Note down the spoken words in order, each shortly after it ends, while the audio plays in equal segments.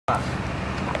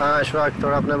हाँ अशफाक,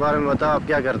 थोड़ा अपने बारे में बताओ, आप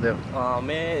क्या करते हो?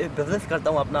 मैं बिज़नेस करता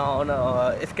हूँ अपना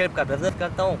स्क्रैप का बिज़नेस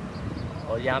करता हूँ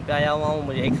और यहाँ पे आया हुआ हूँ,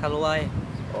 मुझे 1 साल हुआ है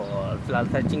और फिलहाल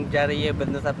सर्चिंग जा रही है,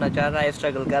 बिज़नेस अपना चल रहा है,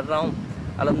 स्ट्रगल कर रहा हूँ।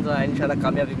 अल्हम्दुलिल्लाह इंशाल्लाह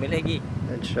कामयाबी मिलेगी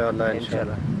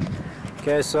Inshallah.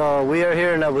 Okay, so we are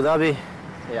here in Abu Dhabi.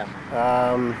 Yeah.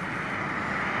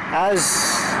 As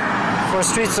for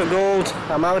Streets of Gold,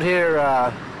 I'm out here,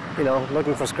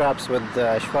 looking for scraps with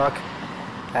Ashfaq,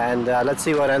 and let's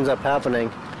see what ends up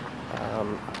happening.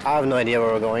 I have no idea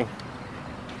where we're going.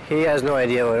 He has no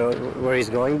idea where he's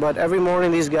going, but every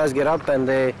morning these guys get up and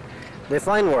they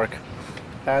find work,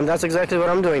 and that's exactly what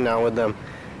I'm doing now with them.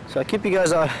 So I'll keep you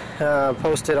guys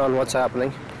posted on what's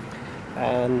happening,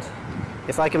 and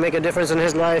if I can make a difference in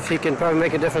his life, he can probably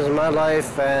make a difference in my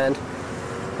life, and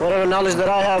whatever knowledge that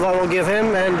I have, I will give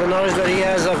him, and the knowledge that he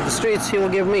has of the streets, he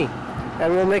will give me,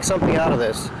 and we'll make something out of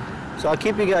this. So I'll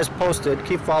keep you guys posted.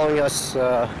 Keep following us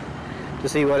to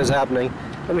see what is happening.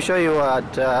 Let me show you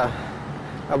what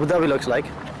Abu Dhabi looks like.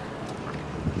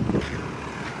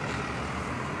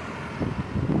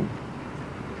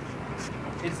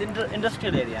 It's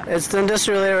industrial area. It's the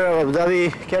industrial area of Abu Dhabi.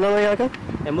 क्या नाम है यहाँ का?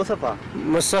 Musafa.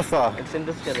 Musafa. It's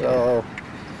industrial area. So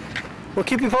we'll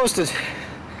keep you posted.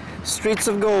 Streets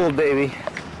of Gold, baby.